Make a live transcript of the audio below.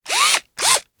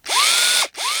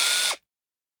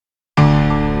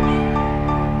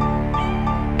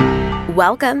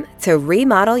Welcome to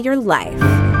Remodel Your Life.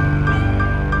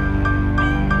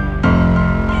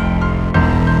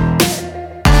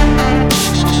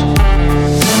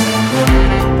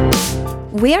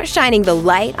 We are shining the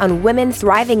light on women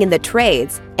thriving in the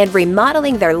trades and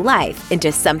remodeling their life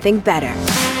into something better.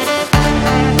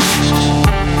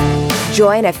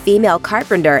 Join a female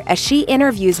carpenter as she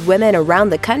interviews women around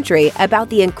the country about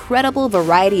the incredible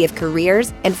variety of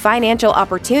careers and financial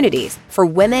opportunities for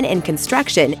women in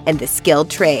construction and the skilled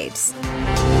trades.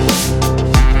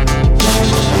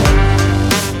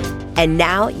 And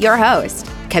now, your host,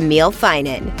 Camille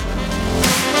Finan.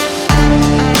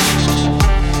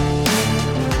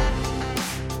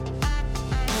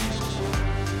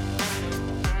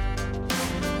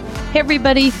 Hey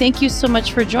everybody, thank you so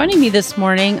much for joining me this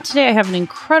morning. Today I have an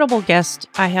incredible guest.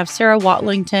 I have Sarah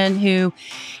Watlington, who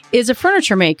is a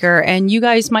furniture maker, and you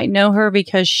guys might know her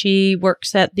because she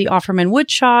works at the Offerman Wood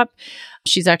Shop.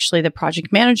 She's actually the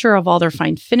project manager of all their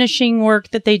fine finishing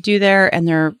work that they do there, and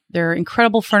their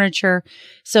incredible furniture.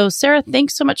 So Sarah,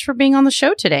 thanks so much for being on the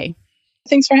show today.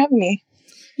 Thanks for having me.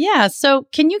 Yeah, so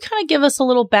can you kind of give us a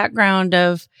little background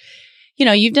of,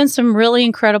 you've done some really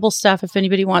incredible stuff. If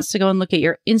anybody wants to go and look at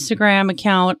your Instagram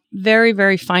account, very,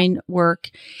 very fine work.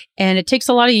 And it takes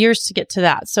a lot of years to get to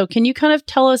that. So can you kind of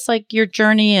tell us like your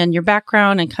journey and your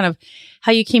background and kind of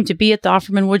how you came to be at the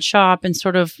Offerman Wood Shop and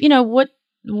sort of,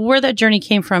 where that journey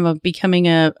came from of becoming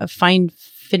a fine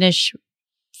finish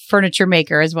furniture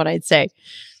maker is what I'd say.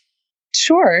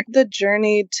 Sure. The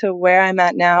journey to where I'm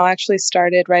at now actually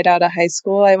started right out of high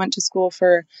school. I went to school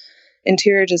for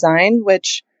interior design,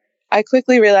 which I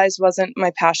quickly realized wasn't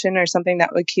my passion or something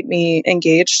that would keep me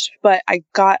engaged, but I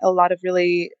got a lot of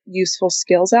really useful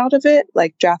skills out of it,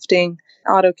 like drafting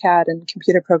AutoCAD and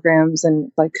computer programs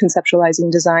and like conceptualizing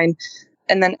design.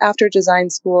 And then after design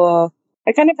school,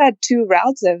 I kind of had two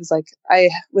routes. I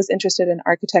was interested in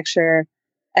architecture,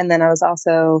 and then I was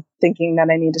also thinking that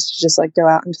I needed to just like go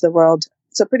out into the world.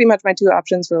 So pretty much my two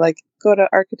options were like go to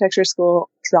architecture school,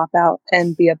 drop out,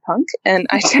 and be a punk. And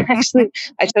I chose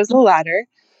the latter,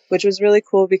 which was really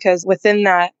cool because within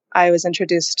that, I was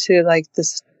introduced to like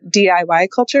this DIY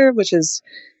culture, which is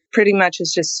pretty much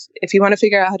is just, if you want to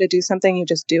figure out how to do something, you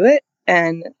just do it.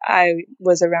 And I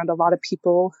was around a lot of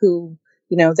people who,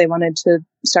 they wanted to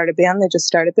start a band, they just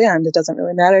start a band. It doesn't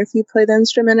really matter if you play the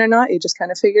instrument or not, you just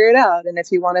kind of figure it out. And if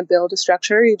you want to build a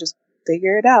structure, you just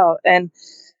figure it out. And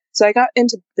so I got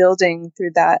into building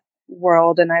through that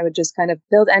world, and I would just kind of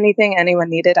build anything anyone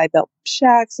needed. I built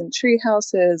shacks and tree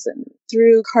houses, and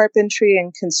through carpentry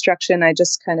and construction, I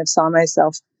just kind of saw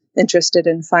myself interested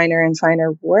in finer and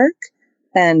finer work.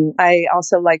 And I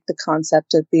also liked the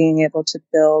concept of being able to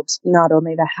build not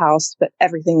only the house, but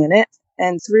everything in it.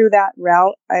 And through that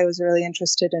route, I was really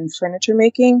interested in furniture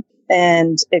making,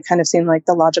 and it kind of seemed like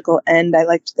the logical end. I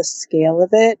liked the scale of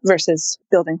it versus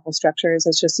building whole structures.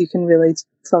 It's just you can really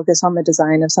focus on the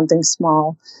design of something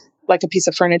small, like a piece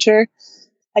of furniture.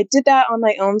 I did that on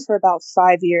my own for about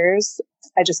 5 years.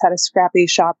 I just had a scrappy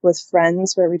shop with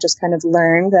friends where we just kind of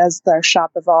learned as our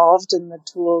shop evolved and the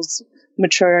tools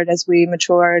matured as we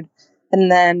matured.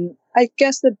 And then I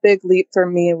guess the big leap for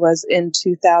me was in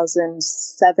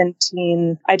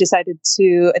 2017. I decided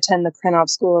to attend the Krenov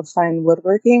School of Fine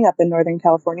Woodworking up in Northern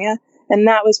California. And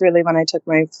that was really when I took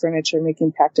my furniture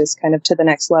making practice kind of to the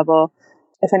next level.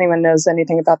 If anyone knows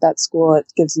anything about that school, it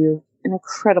gives you an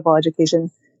incredible education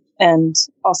and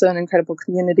also an incredible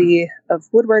community of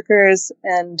woodworkers.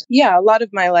 And yeah, a lot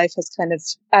of my life has kind of,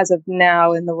 as of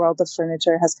now in the world of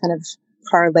furniture, has kind of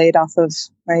parlayed off of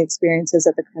my experiences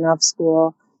at the Krenov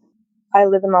School. I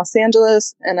live in Los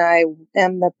Angeles, and I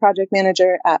am the project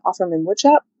manager at Offerman Wood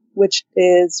Shop, which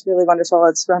is really wonderful.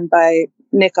 It's run by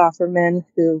Nick Offerman,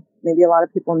 who maybe a lot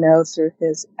of people know through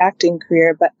his acting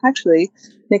career, but actually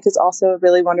Nick is also a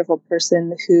really wonderful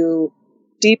person who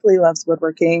deeply loves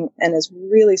woodworking and is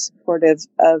really supportive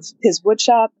of his wood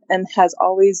shop and has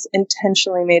always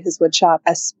intentionally made his wood shop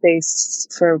a space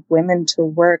for women to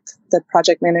work. The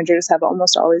project managers have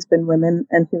almost always been women,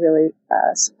 and he really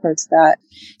supports that.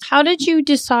 How did you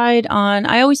decide on,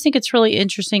 I always think it's really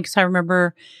interesting because I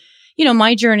remember,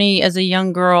 my journey as a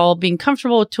young girl being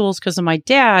comfortable with tools because of my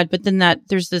dad, but then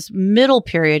there's this middle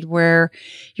period where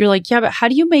you're like, yeah, but how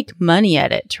do you make money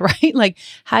at it, right? Like,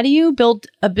 how do you build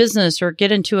a business or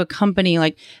get into a company?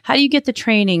 Like, how do you get the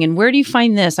training and where do you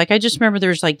find this? Like, I just remember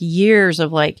there's like years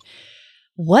of like,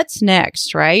 what's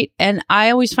next, right? And I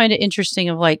always find it interesting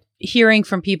of like hearing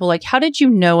from people like, how did you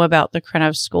know about the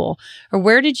Krenov School? Or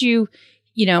where did you,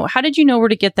 how did you know where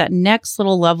to get that next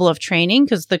little level of training?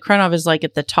 Because the Krenov is like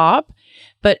at the top.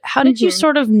 But how did you Mhm.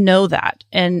 sort of know that?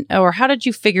 Or how did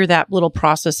you figure that little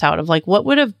process out of like, what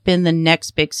would have been the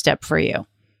next big step for you?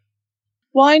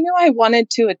 Well, I knew I wanted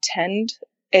to attend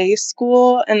a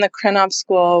school, and the Krenov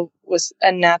School was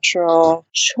a natural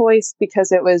choice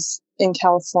because it was in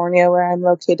California where I'm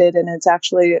located, and it's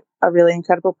actually a really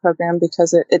incredible program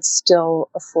because it's still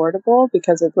affordable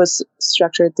because it was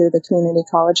structured through the community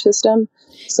college system.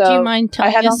 So Do you mind I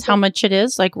telling had us how much it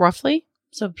is, like roughly?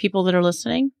 So people that are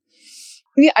listening?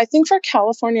 Yeah, I think for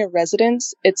California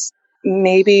residents, it's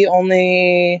maybe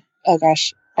only, oh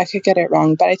gosh, I could get it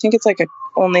wrong, but I think it's like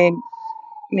only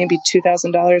maybe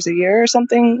 $2,000 a year or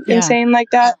something Yeah. insane like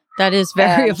that. That is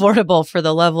very affordable for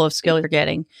the level of skill you're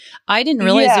getting. I didn't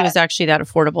realize it was actually that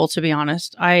affordable, to be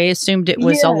honest. I assumed it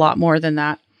was a lot more than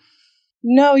that.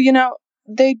 No,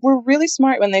 they were really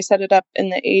smart when they set it up in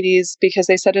the 80s because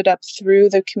they set it up through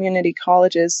the community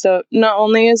colleges. So not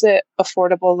only is it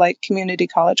affordable like community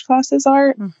college classes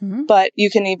are, but you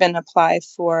can even apply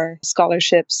for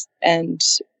scholarships and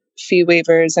fee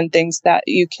waivers and things that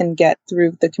you can get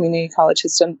through the community college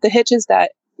system. The hitch is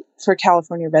that for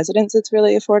California residents, it's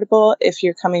really affordable. If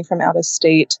you're coming from out of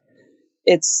state,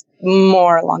 it's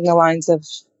more along the lines of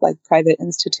like private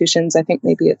institutions. I think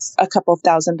maybe it's a couple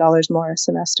 $1,000s more a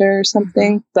semester or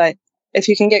something. But if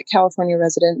you can get California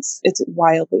residents, it's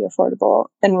wildly affordable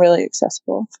and really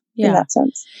accessible in that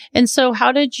sense. And so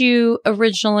how did you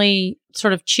originally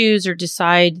sort of choose or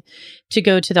decide to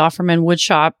go to the Offerman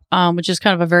Woodshop, which is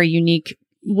kind of a very unique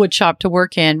wood shop to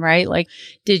work in, right? Like,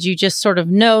 did you just sort of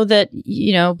know that,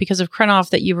 because of Krenov,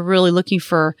 that you were really looking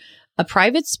for a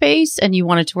private space and you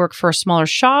wanted to work for a smaller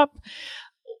shop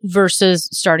versus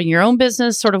starting your own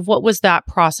business? Sort of what was that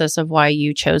process of why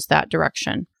you chose that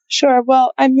direction? Sure.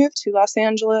 Well, I moved to Los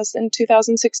Angeles in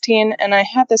 2016, and I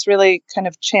had this really kind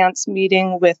of chance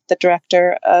meeting with the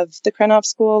director of the Krenov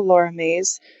School, Laura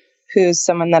Mays, who's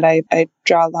someone that I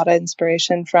draw a lot of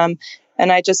inspiration from.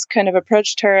 And I just kind of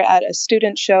approached her at a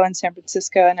student show in San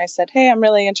Francisco, and I said, hey, I'm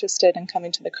really interested in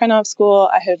coming to the Krenov School.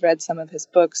 I had read some of his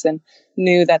books and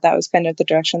knew that that was kind of the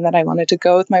direction that I wanted to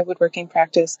go with my woodworking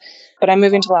practice. But I'm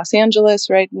moving to Los Angeles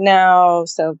right now,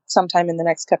 so sometime in the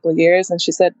next couple of years. And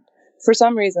she said, for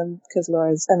some reason, because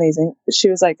Laura's amazing, she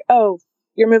was like, oh,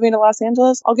 you're moving to Los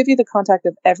Angeles? I'll give you the contact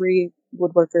of every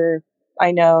woodworker I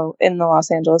know in the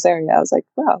Los Angeles area. I was like,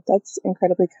 wow, that's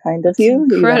incredibly kind of you.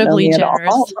 Incredibly You don't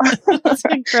know me generous. at all. That's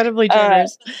incredibly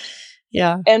generous.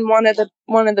 Yeah. And one of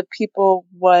the people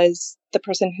was the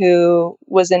person who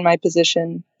was in my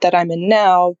position that I'm in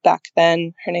now. Back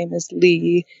then, her name is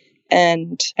Lee.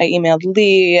 And I emailed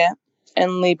Lee,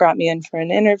 and Lee brought me in for an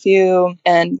interview.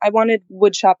 And I wanted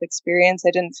woodshop experience.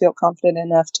 I didn't feel confident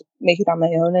enough to make it on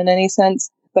my own in any sense,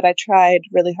 but I tried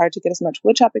really hard to get as much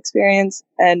woodshop experience.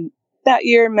 And that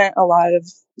year meant a lot of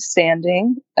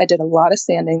sanding. I did a lot of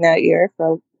sanding that year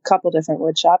for a couple different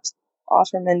wood shops,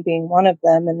 Offerman being one of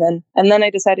them. And then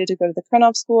I decided to go to the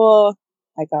Krenov School.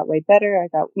 I got way better. I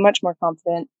got much more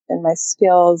confident in my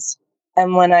skills.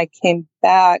 And when I came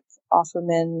back,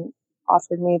 Offerman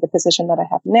offered me the position that I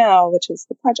have now, which is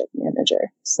the project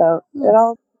manager. So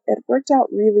it worked out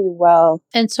really well.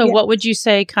 And so what would you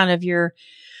say kind of your,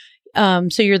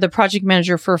 so you're the project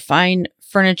manager for Fine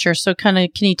Furniture. So kind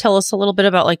of, can you tell us a little bit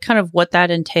about like kind of what that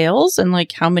entails and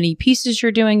like how many pieces you're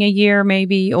doing a year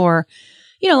maybe, or,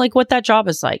 like what that job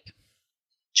is like?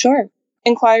 Sure.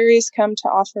 Inquiries come to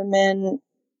Offerman.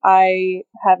 I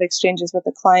have exchanges with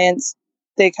the clients.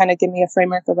 They kind of give me a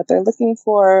framework of what they're looking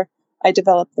for. I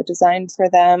develop the design for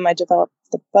them. I develop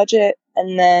the budget.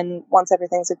 And then once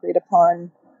everything's agreed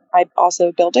upon, I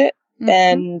also build it.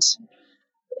 And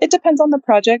it depends on the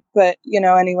project, but,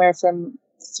 anywhere from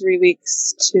 3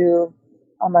 weeks to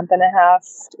a month and a half.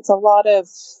 It's a lot of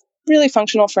really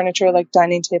functional furniture like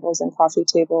dining tables and coffee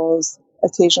tables.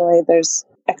 Occasionally there's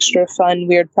extra fun,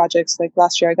 weird projects. Like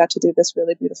last year I got to do this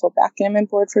really beautiful backgammon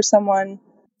board for someone.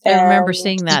 I remember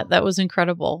seeing that. That was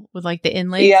incredible with like the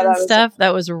inlays and stuff.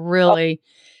 That was really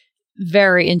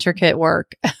very intricate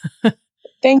work.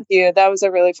 Thank you. That was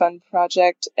a really fun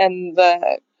project. And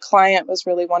the client was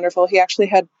really wonderful. He actually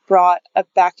had brought a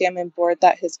backgammon board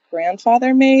that his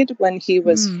grandfather made when he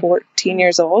was 14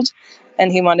 years old.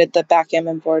 And he wanted the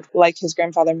backgammon board like his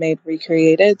grandfather made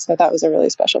recreated. So that was a really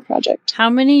special project.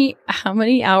 How many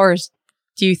hours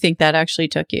do you think that actually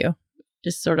took you?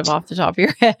 Just sort of off the top of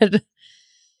your head.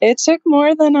 It took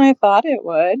more than I thought it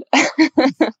would.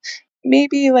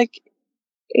 Maybe like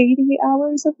 80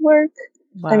 hours of work.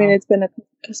 Wow. I mean, it's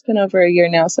been over a year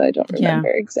now, so I don't remember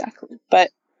exactly, but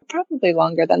probably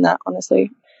longer than that,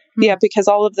 honestly. Yeah, because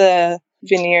all of the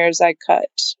veneers I cut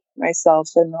myself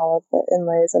and all of the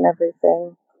inlays and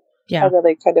everything. I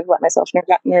really kind of let myself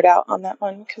nerd out on that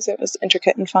one because it was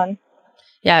intricate and fun.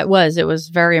 Yeah, it was. It was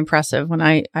very impressive when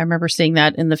I remember seeing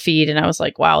that in the feed, and I was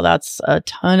like, wow, that's a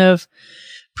ton of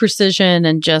precision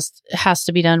and just has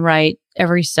to be done right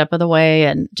every step of the way.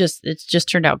 And it's just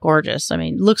turned out gorgeous. I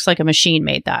mean, looks like a machine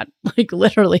made that, like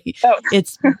literally.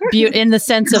 It's in the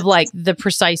sense of like the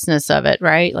preciseness of it,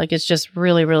 right? Like it's just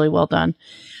really, really well done.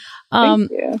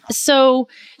 Thank you. So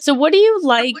what do you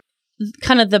like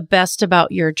kind of the best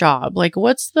about your job? Like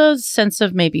what's the sense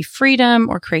of maybe freedom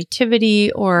or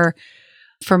creativity? Or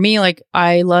for me, like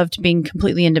I loved being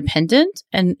completely independent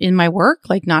and in my work,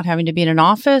 like not having to be in an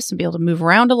office and be able to move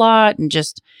around a lot and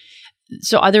just,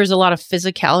 so there's a lot of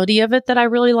physicality of it that I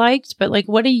really liked. But like,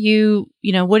 what do you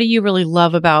really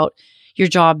love about your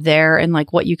job there and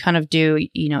like what you kind of do,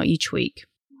 each week?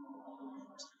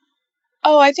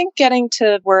 Oh, I think getting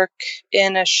to work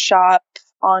in a shop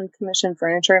on commission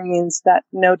furniture means that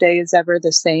no day is ever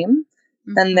the same.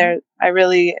 Mm-hmm. And I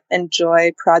really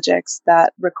enjoy projects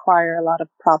that require a lot of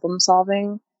problem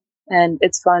solving. And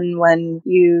it's fun when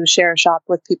you share a shop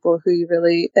with people who you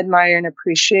really admire and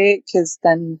appreciate, because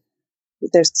then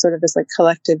there's sort of this like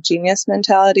collective genius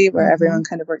mentality where mm-hmm. everyone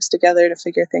kind of works together to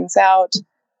figure things out.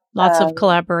 Lots of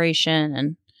collaboration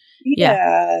and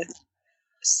yeah.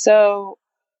 So,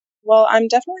 well, I'm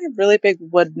definitely a really big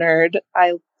wood nerd.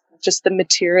 Just the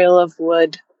material of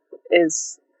wood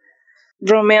is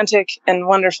romantic and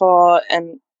wonderful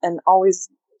and always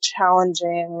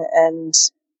challenging. And,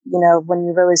 when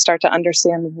you really start to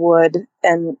understand wood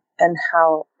and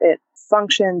how it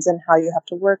functions and how you have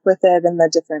to work with it and the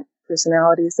different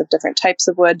personalities of different types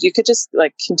of wood, you could just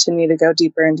like continue to go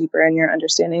deeper and deeper in your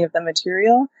understanding of the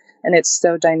material. And it's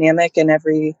so dynamic, and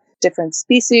every different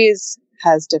species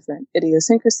has different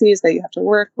idiosyncrasies that you have to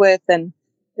work with. And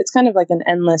it's kind of like an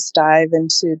endless dive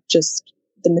into just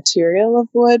the material of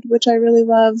wood, which I really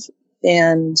love,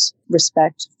 and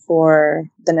respect for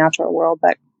the natural world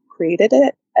that created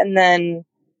it. And then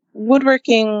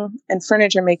woodworking and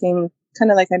furniture making, kind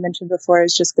of like I mentioned before,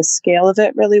 is just the scale of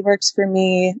it really works for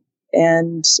me,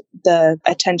 and the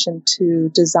attention to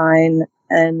design.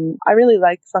 And I really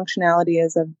like functionality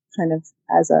as a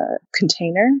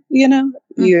container,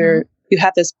 mm-hmm. You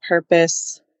have this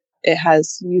purpose. It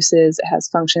has uses, it has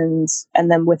functions, and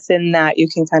then within that, you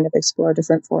can kind of explore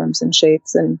different forms and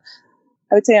shapes. And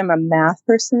I would say I'm a math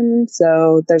person,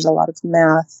 so there's a lot of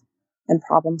math and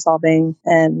problem solving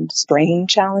and brain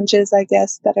challenges, I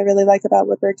guess, that I really like about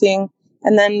woodworking.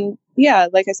 And then, yeah,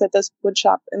 like I said, this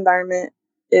woodshop environment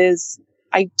is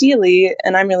ideally,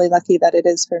 and I'm really lucky that it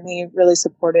is for me, really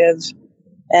supportive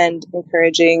and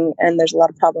encouraging. And there's a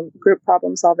lot of group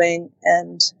problem solving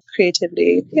and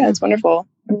creativity. Yeah, it's wonderful.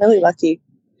 I'm really lucky.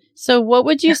 So what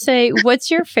would you say, what's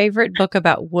your favorite book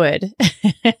about wood?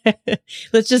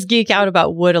 Let's just geek out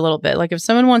about wood a little bit. Like if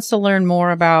someone wants to learn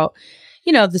more about,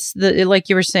 like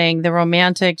you were saying, the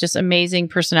romantic, just amazing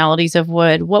personalities of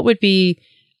wood, what would be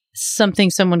something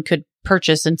someone could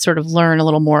purchase and sort of learn a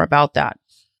little more about that?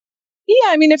 Yeah,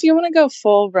 I mean, if you want to go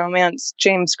full romance,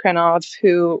 James Krenov,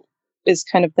 who is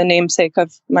kind of the namesake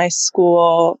of my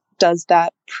school, does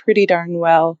that pretty darn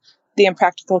well. The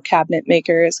Impractical Cabinet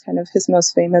Maker is kind of his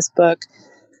most famous book.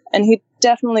 And he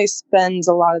definitely spends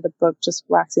a lot of the book just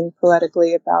waxing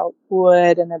poetically about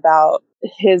wood and about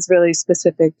his really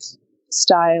specific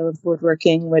style of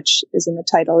woodworking, which is in the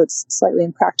title. It's slightly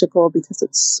impractical because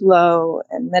it's slow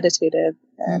and meditative.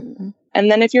 And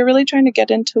then if you're really trying to get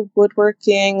into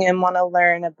woodworking and want to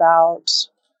learn about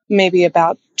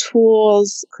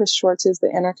tools, Chris Schwartz's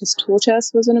The Anarchist Tool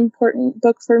Chest was an important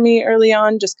book for me early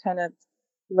on, just kind of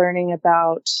learning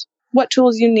about what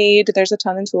tools you need. There's a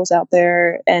ton of tools out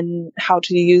there and how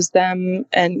to use them.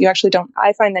 And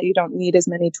I find that you don't need as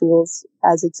many tools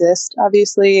as exist.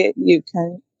 Obviously, you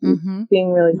can,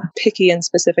 being really picky and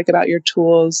specific about your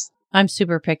tools. I'm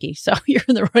super picky, so you're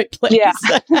in the right place. Yeah.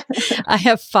 I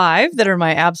have 5 that are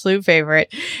my absolute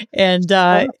favorite. And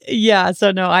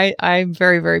so no, I'm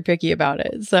very, very picky about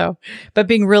it. So, but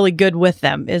being really good with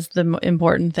them is the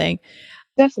important thing.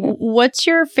 Definitely. What's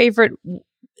your favorite?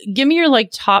 Give me your like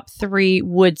top 3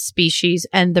 wood species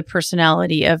and the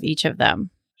personality of each of them.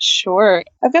 Sure.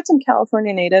 I've got some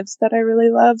California natives that I really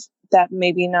love that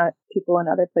maybe not people in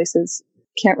other places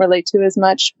can't relate to as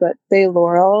much, but bay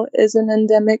laurel is an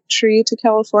endemic tree to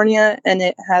California, and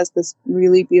it has this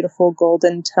really beautiful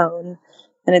golden tone,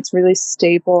 and it's really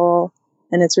stable,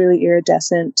 and it's really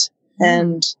iridescent.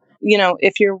 And,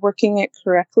 if you're working it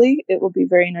correctly, it will be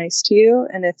very nice to you.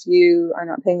 And if you are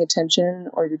not paying attention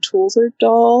or your tools are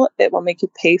dull, it will make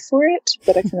you pay for it.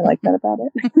 But I kind of like that about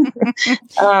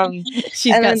it.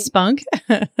 She's got spunk.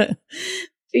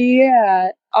 Yeah.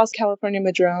 Also, California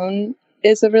Madrone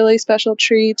is a really special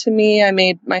tree to me. I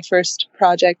made my first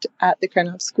project at the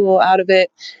Krenov School out of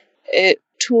it. It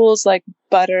tools like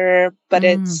butter, but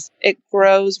it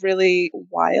grows really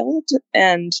wild,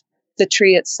 and the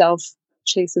tree itself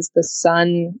chases the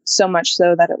sun so much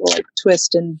so that it will like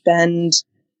twist and bend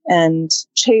and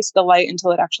chase the light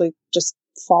until it actually just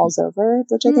falls over,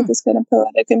 which I think is kind of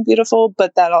poetic and beautiful.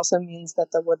 But that also means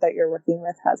that the wood that you're working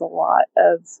with has a lot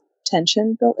of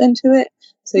tension built into it.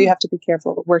 So you have to be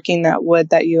careful working that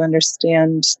wood, that you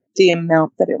understand the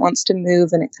amount that it wants to move,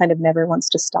 and it kind of never wants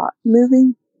to stop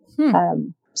moving.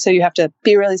 So you have to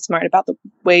be really smart about the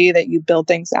way that you build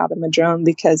things out of madrone,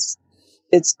 because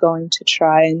it's going to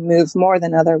try and move more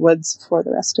than other woods for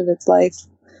the rest of its life.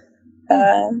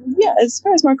 As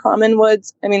far as more common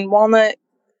woods, I mean, walnut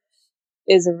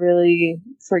is a really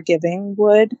forgiving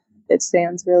wood. It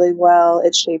stands really well.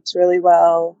 It shapes really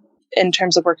well. In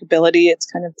terms of workability, it's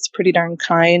pretty darn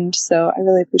kind. So I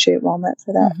really appreciate walnut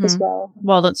for that as well.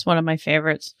 Walnut's one of my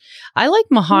favorites. I like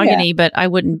mahogany, but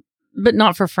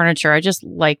not for furniture. I just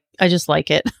like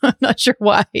it. I'm not sure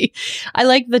why. I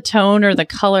like the tone or the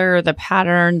color or the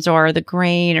patterns or the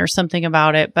grain or something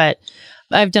about it. But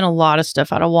I've done a lot of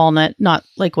stuff out of walnut, not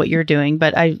like what you're doing,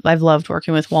 but I've loved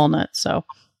working with walnut. So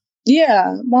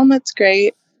yeah, walnut's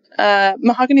great.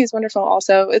 Mahogany is wonderful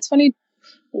also. It's funny.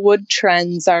 Wood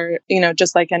trends are,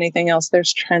 just like anything else,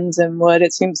 there's trends in wood.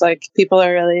 It seems like people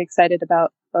are really excited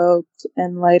about oak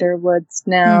and lighter woods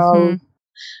now.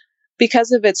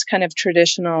 Because of its kind of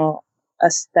traditional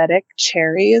aesthetic,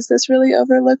 cherry is this really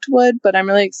overlooked wood, but I'm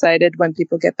really excited when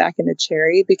people get back into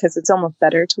cherry because it's almost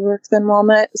better to work than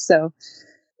walnut. So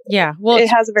yeah, well, it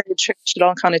has a very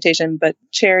traditional connotation, but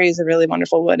cherry is a really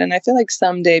wonderful wood. And I feel like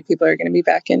someday people are going to be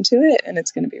back into it and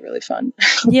it's going to be really fun.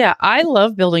 Yeah, I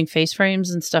love building face frames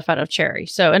and stuff out of cherry.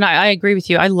 So, and I agree with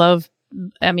you. I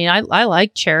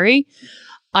like cherry.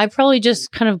 I probably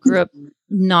just kind of grew up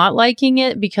not liking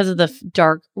it because of the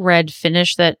dark red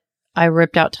finish that I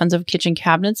ripped out tons of kitchen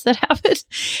cabinets that have it.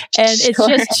 And it's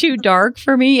just too dark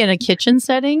for me in a kitchen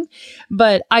setting.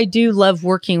 But I do love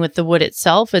working with the wood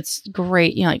itself. It's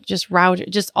great.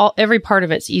 Every part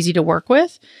of it's easy to work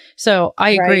with. So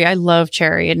I agree. I love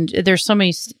cherry, and there's so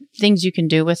many things you can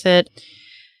do with it.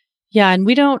 Yeah. And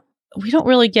we don't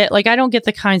really get, I don't get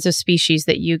the kinds of species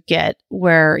that you get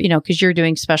where, because you're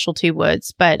doing specialty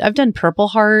woods, but I've done Purple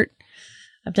Heart.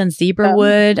 I've done zebra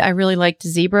wood. I really liked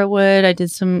zebra wood. I did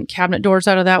some cabinet doors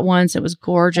out of that once. It was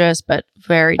gorgeous, but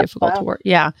very difficult to work.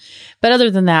 Yeah. But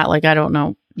other than that, I don't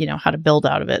know, how to build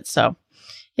out of it. So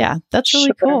yeah, that's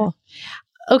really cool.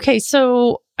 Okay.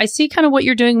 So I see kind of what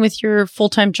you're doing with your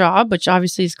full-time job, which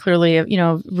obviously is clearly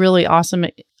a, really awesome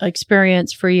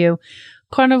experience for you.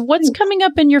 Kind of what's coming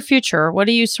up in your future? What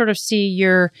do you sort of see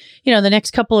your, the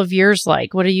next couple of years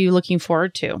like? What are you looking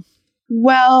forward to?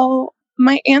 Well,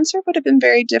 my answer would have been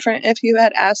very different if you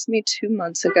had asked me 2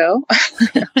 months ago.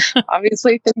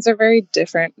 Obviously, things are very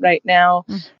different right now.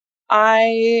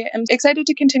 I am excited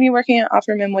to continue working at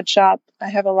Offerman Woodshop. I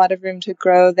have a lot of room to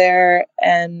grow there,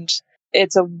 and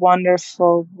it's a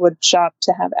wonderful wood shop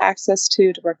to have access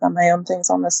to work on my own things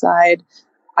on the side.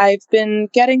 I've been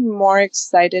getting more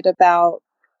excited about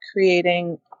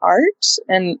creating art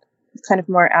and kind of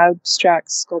more abstract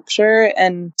sculpture,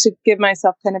 and to give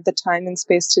myself kind of the time and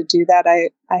space to do that,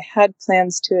 I had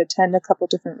plans to attend a couple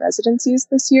different residencies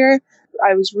this year.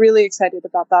 I was really excited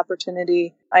about the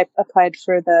opportunity. I applied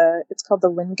for it's called the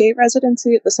Wingate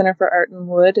Residency at the Center for Art and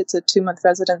Wood. It's a 2-month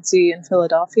residency in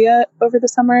Philadelphia over the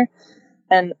summer,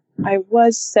 and I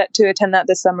was set to attend that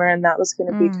this summer, and that was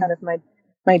going to be kind of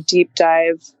my deep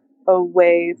dive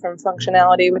away from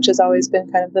functionality, which has always been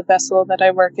kind of the vessel that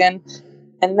I work in.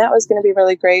 And that was going to be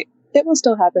really great. It will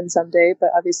still happen someday, but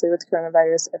obviously with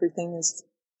coronavirus, everything's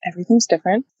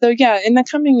different. So yeah, in the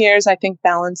coming years, I think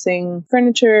balancing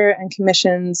furniture and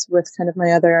commissions with kind of my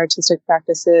other artistic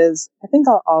practices, I think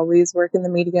I'll always work in the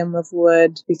medium of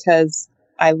wood because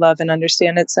I love and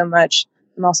understand it so much.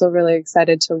 I'm also really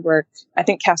excited to work. I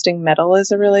think casting metal is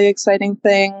a really exciting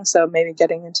thing. So maybe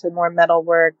getting into more metal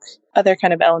work, other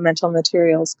kind of elemental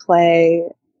materials, clay.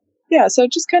 Yeah, so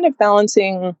just kind of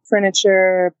balancing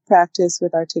furniture practice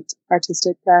with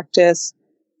artistic practice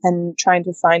and trying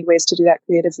to find ways to do that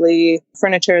creatively.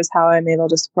 Furniture is how I'm able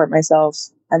to support myself,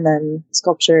 and then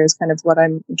sculpture is kind of what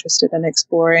I'm interested in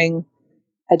exploring.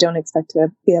 I don't expect to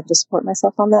be able to support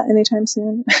myself on that anytime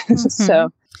soon. So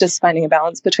just finding a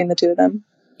balance between the two of them.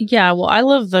 Yeah, well, I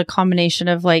love the combination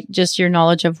of just your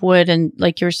knowledge of wood and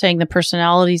you were saying, the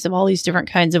personalities of all these different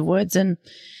kinds of woods, and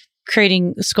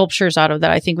creating sculptures out of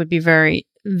that, I think would be very,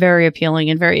 very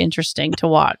appealing and very interesting to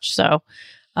watch. So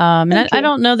And I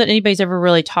don't know that anybody's ever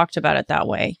really talked about it that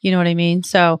way. You know what I mean?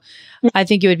 So I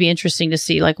think it would be interesting to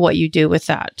see like what you do with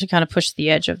that to kind of push the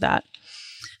edge of that.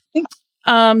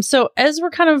 So as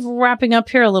we're kind of wrapping up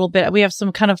here a little bit, we have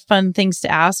some kind of fun things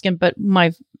to ask. But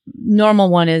my normal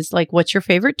one is like, what's your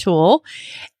favorite tool?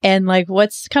 And like,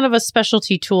 what's kind of a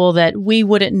specialty tool that we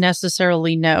wouldn't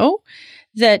necessarily know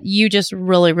that you just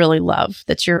really, really love?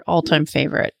 That's your all-time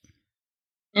favorite.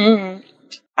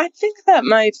 I think that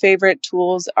my favorite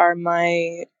tools are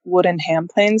my wooden hand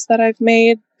planes that I've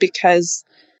made because,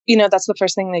 that's the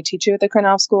first thing they teach you at the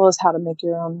Cornell School is how to make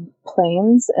your own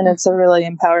planes. And it's a really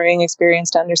empowering experience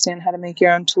to understand how to make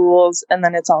your own tools. And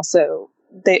then it's also,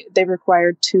 they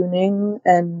require tuning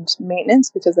and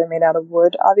maintenance because they're made out of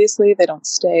wood, obviously. They don't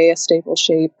stay a stable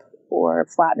shape or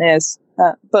flatness.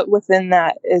 But within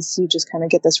that is you just kind of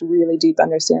get this really deep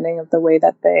understanding of the way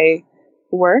that they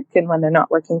work and when they're not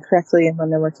working correctly and when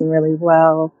they're working really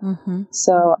well.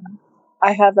 So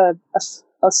I have a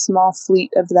small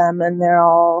fleet of them and they're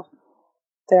all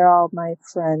my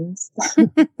friends.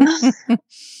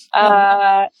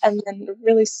 And then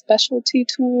really specialty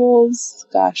tools.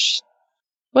 Gosh.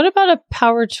 What about a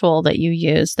power tool that you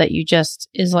use that you just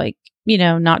is like,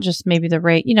 not just maybe the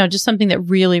rate, just something that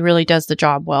really, really does the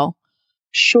job well?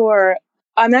 Sure.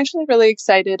 I'm actually really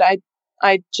excited.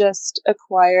 I just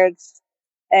acquired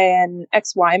an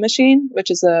XY machine, which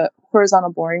is a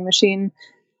horizontal boring machine,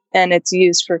 and it's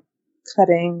used for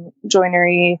cutting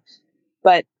joinery.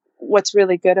 But what's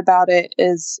really good about it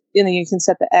is, you can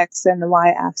set the X and the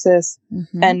Y axis,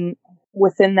 and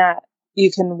within that,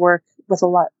 you can work with a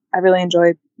lot. I really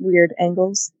enjoy weird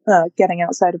angles. Getting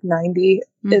outside of 90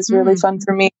 is really fun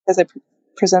for me because it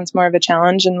presents more of a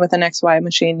challenge. And with an XY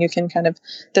machine, you can kind of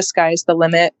disguise the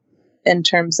limit in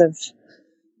terms of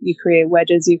you create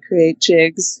wedges, you create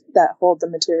jigs that hold the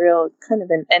material kind of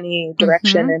in any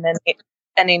direction and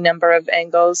any number of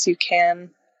angles you can.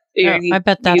 I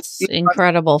bet that's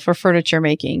incredible for furniture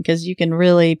making because you can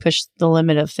really push the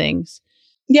limit of things.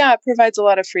 Yeah, it provides a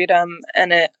lot of freedom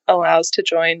and it allows to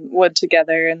join wood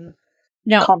together in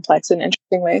complex and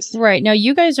interesting ways. Right. Now,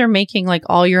 you guys are making like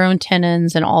all your own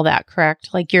tenons and all that, correct?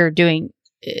 Like you're doing,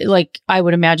 like I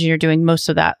would imagine you're doing most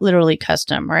of that literally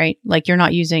custom, right? Like you're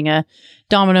not using a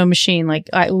domino machine. Like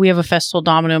we have a Festool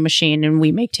domino machine and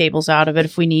we make tables out of it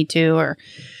if we need to, or,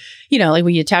 like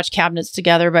we attach cabinets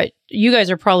together, but you guys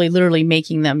are probably literally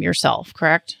making them yourself,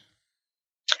 correct?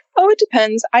 Oh, it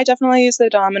depends. I definitely use the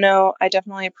domino. I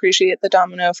definitely appreciate the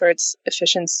domino for its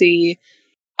efficiency.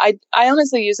 I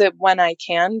honestly use it when I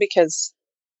can because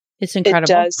it's incredible. It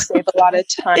does save a lot of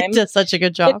time. It does such a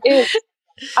good job. It is.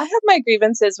 I have my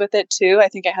grievances with it too. I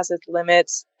think it has its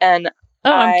limits. And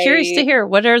I'm curious to hear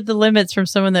what are the limits from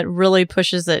someone that really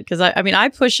pushes it? Because I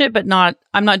push it, but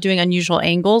I'm not doing unusual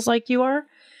angles like you are.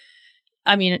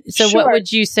 So Sure. What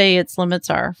would you say its limits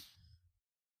are?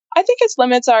 I think its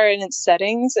limits are in its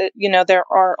settings. There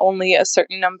are only a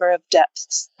certain number of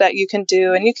depths that you can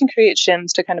do, and you can create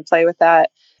shims to kind of play with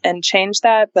that and change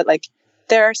that. But like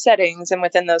there are settings, and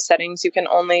within those settings, you can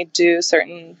only do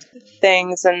certain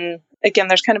things. And again,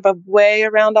 there's kind of a way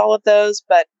around all of those.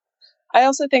 But I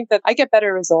also think that I get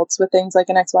better results with things like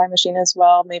an XY machine as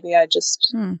well. Maybe I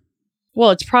just...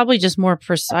 Well, it's probably just more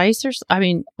precise.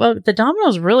 The domino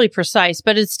is really precise,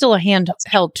 but it's still a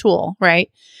handheld tool, right?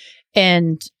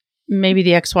 And maybe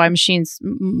the XY machine's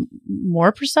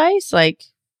more precise. Like,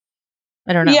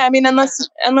 I don't know. Yeah,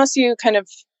 unless you kind of,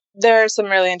 there are some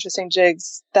really interesting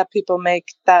jigs that people make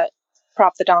that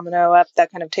prop the domino up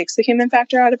that kind of takes the human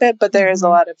factor out of it. But there is a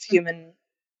lot of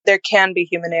there can be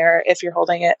human error if you're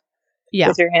holding it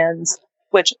with your hands,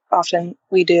 which often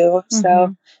we do.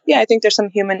 So yeah, I think there's some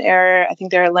human error. I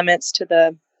think there are limits to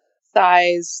the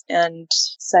size and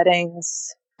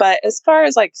settings. But as far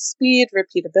as like speed,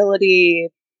 repeatability,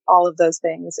 all of those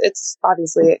things, it's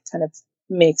obviously it kind of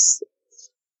makes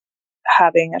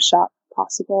having a shop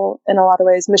possible in a lot of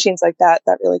ways. Machines like that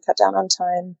really cut down on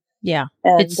time. Yeah.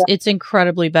 And it's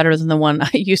incredibly better than the one I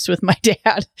used with my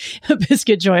dad, a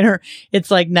biscuit joiner.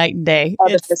 It's like night and day.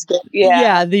 The biscuit.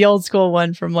 Yeah, the old school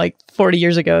one from like 40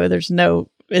 years ago.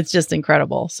 It's just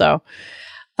incredible. So,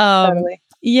 totally.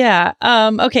 Yeah.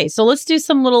 Okay. So let's do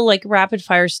some little like rapid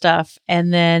fire stuff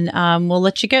and then we'll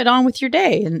let you get on with your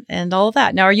day and all of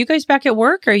that. Now, are you guys back at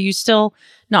work? Or are you still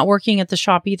not working at the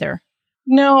shop either?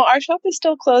 No, our shop is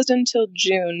still closed until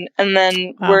June. And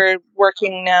then we're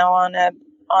working now on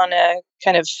a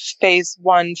kind of phase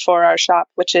 1 for our shop,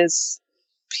 which is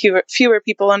fewer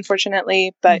people,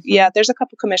 unfortunately. But yeah, there's a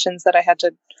couple commissions that I had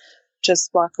to just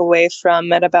walk away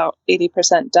from at about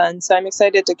 80% done. So I'm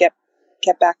excited to get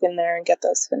back in there and get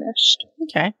those finished.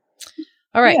 Okay.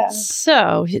 All right. Yeah.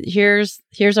 So here's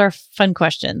our fun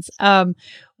questions.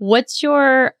 What's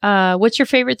your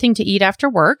favorite thing to eat after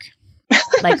work?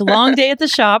 Like a long day at the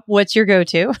shop, what's your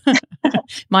go-to?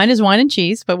 Mine is wine and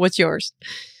cheese, but what's yours?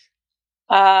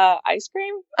 Ice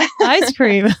cream. Ice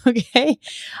cream. Okay.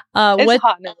 It's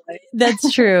hot now.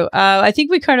 That's true. I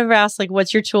think we kind of asked, like,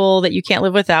 what's your tool that you can't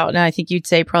live without? And I think you'd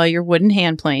say probably your wooden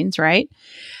hand planes, right?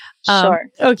 Sure.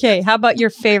 Okay. How about your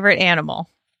favorite animal?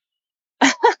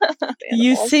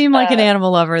 You seem like an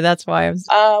animal lover. That's why I'm.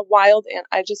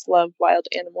 I just love wild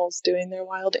animals doing their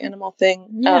wild animal thing.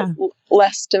 Yeah.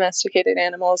 Less domesticated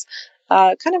animals.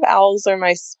 Kind of owls are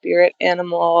my spirit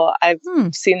animal. I've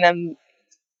seen them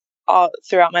all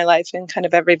throughout my life in kind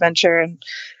of every venture. And,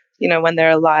 when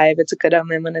they're alive, it's a good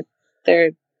omen. When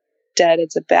they're dead,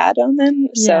 it's a bad omen.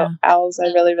 Yeah. So owls, I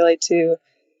really relate to.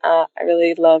 I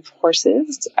really love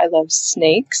horses. I love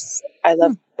snakes. I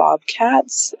love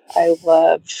bobcats. I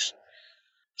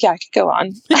could go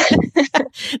on.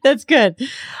 That's good.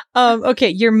 Okay.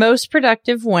 Your most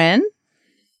productive when?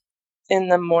 In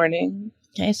the morning.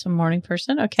 Okay. So morning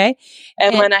person. Okay.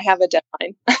 And when I have a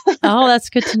deadline. Oh,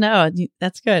 that's good to know.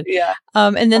 That's good. Yeah.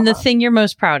 And then the thing you're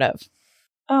most proud of?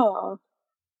 Oh,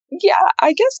 yeah.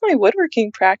 I guess my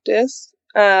woodworking practice,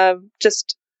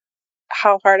 just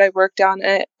how hard I've worked on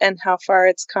it and how far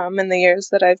it's come in the years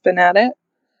that I've been at it.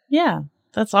 Yeah.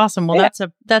 That's awesome. Well,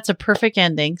 that's a perfect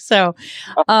ending. So,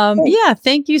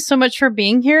 thank you so much for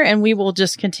being here. And we will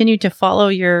just continue to follow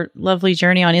your lovely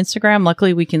journey on Instagram.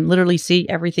 Luckily, we can literally see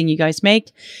everything you guys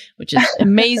make, which is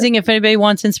amazing. If anybody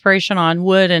wants inspiration on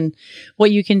wood and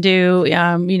what you can do,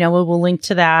 we'll link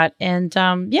to that. And,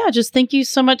 just thank you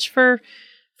so much for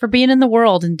being in the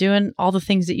world and doing all the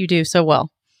things that you do so well.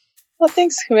 Well,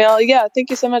 thanks, Camille. Yeah. Thank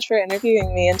you so much for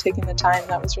interviewing me and taking the time.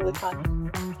 That was really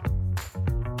fun.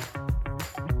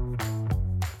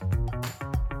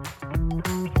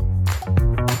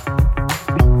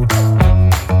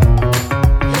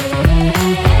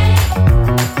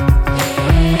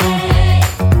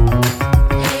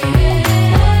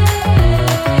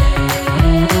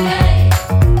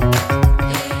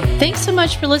 Thanks so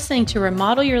much for listening to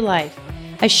Remodel Your Life.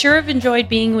 I sure have enjoyed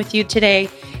being with you today.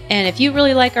 And if you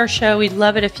really like our show, we'd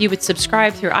love it if you would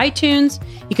subscribe through iTunes.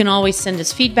 You can always send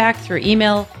us feedback through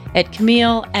email at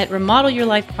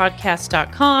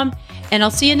Camille@remodelyourlifepodcast.com. And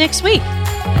I'll see you next week.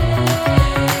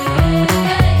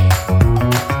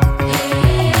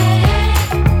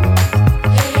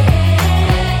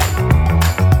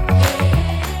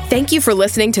 Thank you for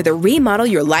listening to the Remodel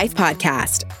Your Life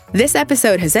podcast. This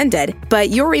episode has ended, but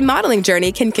your remodeling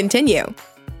journey can continue.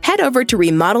 Head over to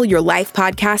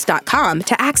remodelyourlifepodcast.com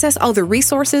to access all the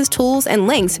resources, tools, and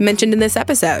links mentioned in this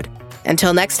episode.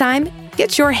 Until next time,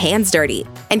 get your hands dirty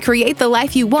and create the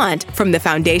life you want from the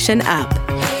foundation up.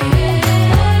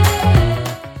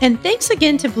 And thanks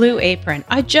again to Blue Apron.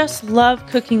 I just love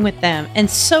cooking with them and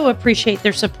so appreciate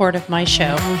their support of my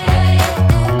show.